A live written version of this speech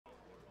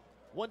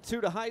1-2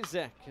 to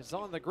Hizek is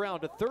on the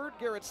ground. To third,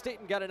 Garrett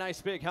Staten got a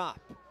nice big hop.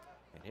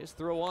 And his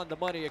throw on the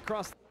money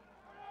across.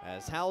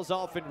 As Howell's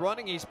off and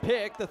running, he's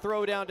picked. The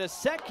throw down to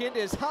second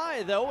is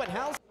high though, and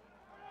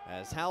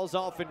Howell's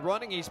off and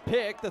running, he's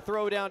picked. The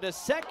throw down to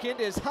second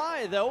is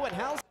high though, and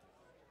Howell's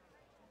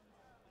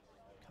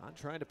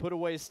trying to put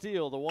away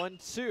Steele. The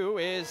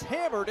 1-2 is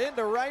hammered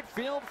into right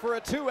field for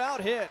a 2-out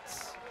hit.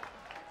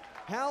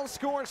 Howell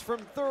scores from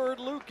third.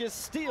 Lucas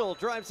Steele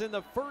drives in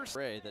the first.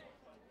 Ray that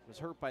was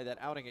hurt by that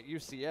outing at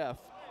UCF.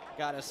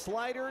 Got a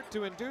slider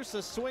to induce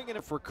a swing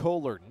and for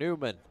Kohler.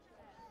 Newman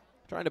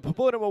trying to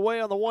put him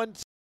away on the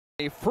 1-2.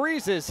 He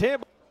freezes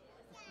him.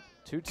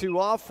 2-2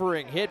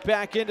 offering, hit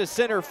back into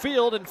center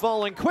field and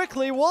falling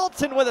quickly.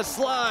 Walton with a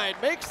slide,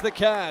 makes the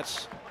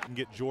catch. And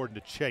get Jordan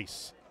to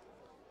chase.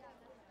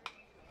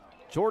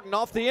 Jordan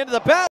off the end of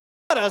the bat.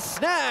 What a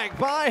snag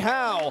by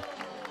Howell.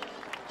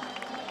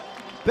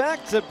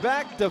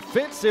 Back-to-back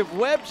defensive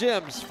web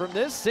gems from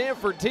this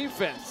Samford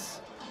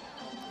defense.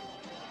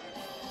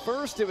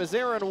 First, it was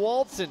Aaron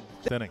Walton.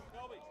 Inning.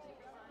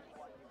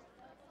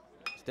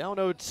 It's down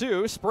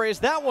 0-2, sprays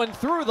that one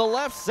through the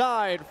left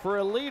side for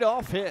a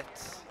leadoff hit.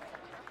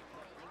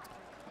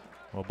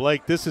 Well,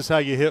 Blake, this is how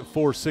you hit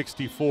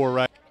 464,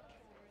 right?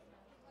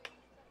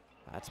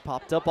 That's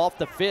popped up off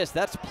the fist.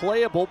 That's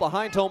playable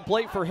behind home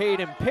plate for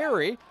Hayden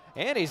Perry,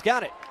 and he's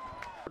got it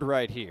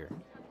right here.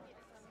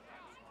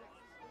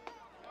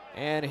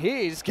 And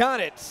he's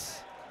got it.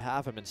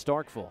 Have him in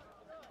Starkville.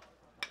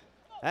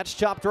 That's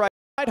chopped right.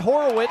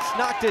 Horowitz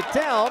knocked it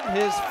down.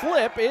 His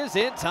flip is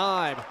in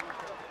time.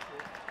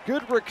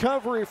 Good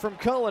recovery from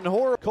Cullen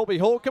Horowitz. Colby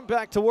Holcomb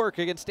back to work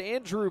against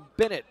Andrew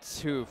Bennett,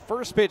 who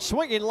first pitch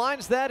swinging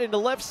lines that into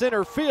left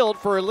center field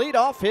for a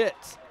leadoff hit.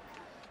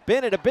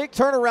 Bennett, a big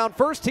turnaround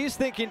first. He's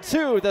thinking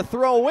two. The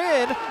throw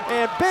in,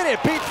 and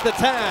Bennett beats the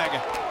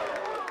tag.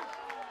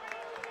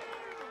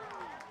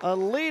 A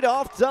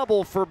leadoff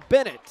double for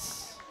Bennett.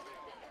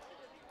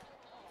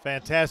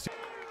 Fantastic.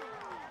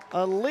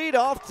 A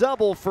leadoff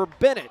double for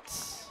Bennett.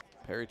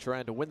 Perry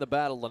trying to win the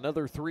battle.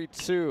 Another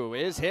 3-2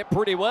 is hit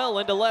pretty well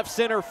into left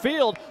center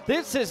field.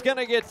 This is going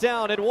to get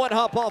down and one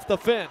hop off the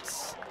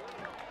fence.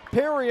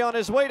 Perry on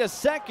his way to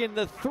second.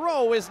 The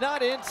throw is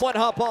not in. One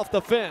hop off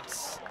the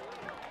fence.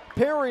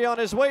 Perry on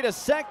his way to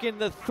second.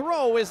 The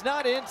throw is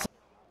not in.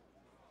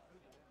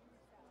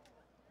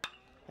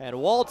 And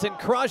Walton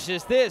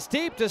crushes this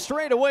deep to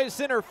straightaway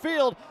center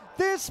field.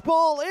 This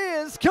ball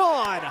is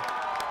gone.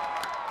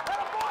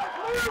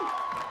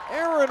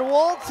 Aaron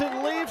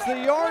Walton leaves the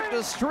yard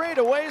to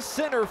straightaway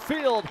center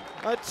field.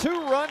 A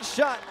 2-run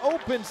shot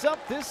opens up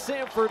this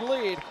Samford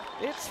lead.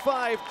 It's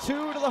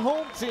 5-2 to the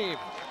home team.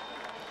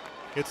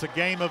 It's a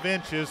game of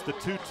inches. The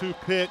 2-2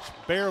 pitch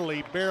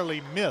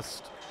barely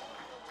missed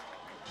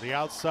the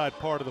outside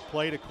part of the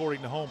plate,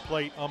 according to home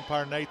plate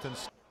umpire Nathan.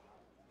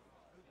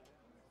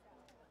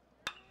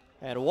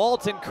 And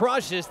Walton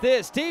crushes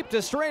this deep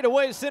to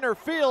straightaway center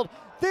field.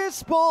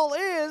 This ball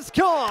is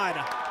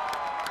gone.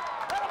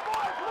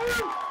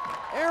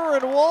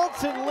 Aaron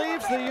Walton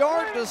leaves the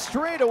yard to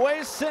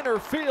straightaway center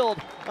field.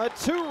 A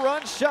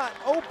 2-run shot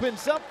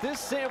opens up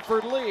this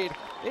Samford lead.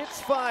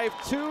 It's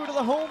 5-2 to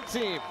the home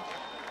team.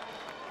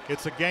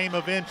 It's a game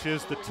of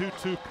inches. The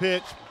 2-2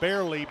 pitch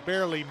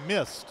barely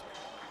missed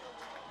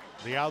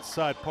the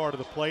outside part of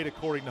the plate,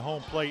 according to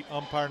home plate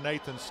umpire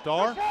Nathan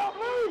Starr.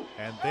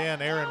 And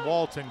then Aaron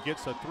Walton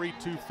gets a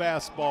 3-2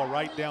 fastball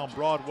right down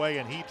Broadway,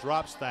 and he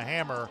drops the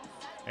hammer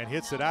and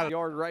hits it out of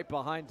yard right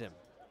behind him.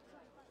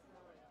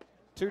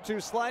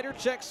 2-2 slider,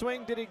 check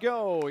swing, did he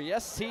go?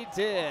 Yes, he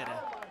did.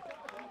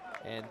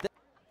 And then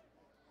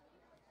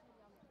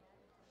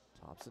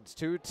Thompson's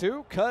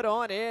 2-2, cut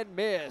on and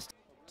missed.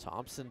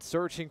 Thompson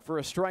searching for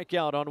a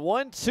strikeout on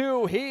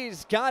 1-2,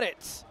 he's got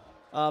it.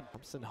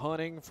 Thompson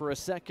hunting for a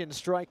second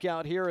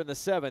strikeout here in the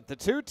 7th. The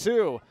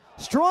 2-2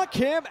 struck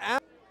him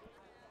out.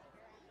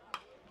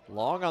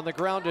 Long on the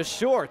ground to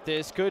short,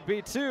 this could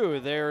be two.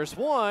 There's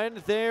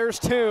one, there's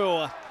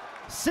two.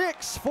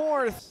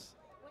 6-4.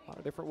 A lot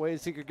of different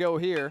ways he could go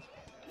here.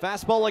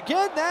 Fastball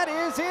again, that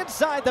is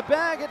inside the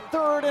bag at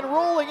third and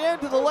rolling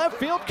into the left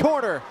field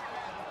corner.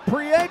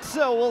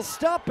 Priezzo will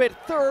stop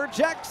at third.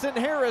 Jackson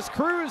Harris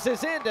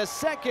cruises into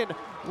second.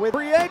 With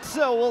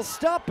Priezzo will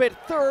stop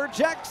at third.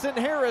 Jackson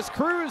Harris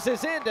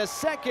cruises into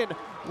second.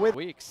 With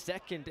week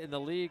second in the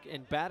league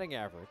in batting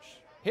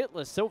average.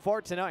 Hitless so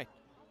far tonight.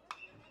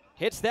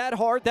 Hits that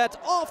hard, that's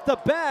off the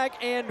bag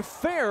and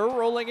fair,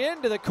 rolling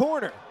into the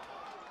corner.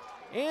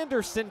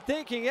 Anderson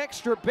thinking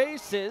extra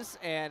bases,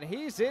 and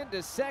he's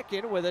into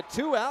second with a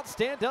 2-out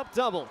stand-up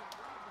double.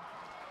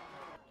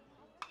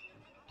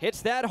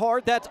 Hits that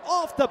hard, that's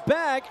off the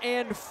bag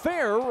and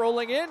fair,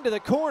 rolling into the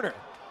corner.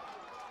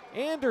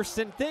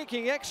 Anderson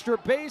thinking extra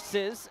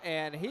bases,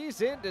 and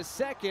he's into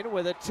second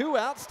with a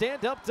 2-out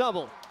stand-up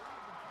double.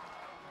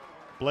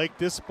 Blake,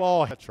 this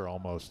ball catcher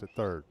almost at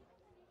third.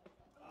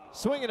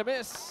 Swing and a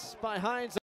miss by Hines.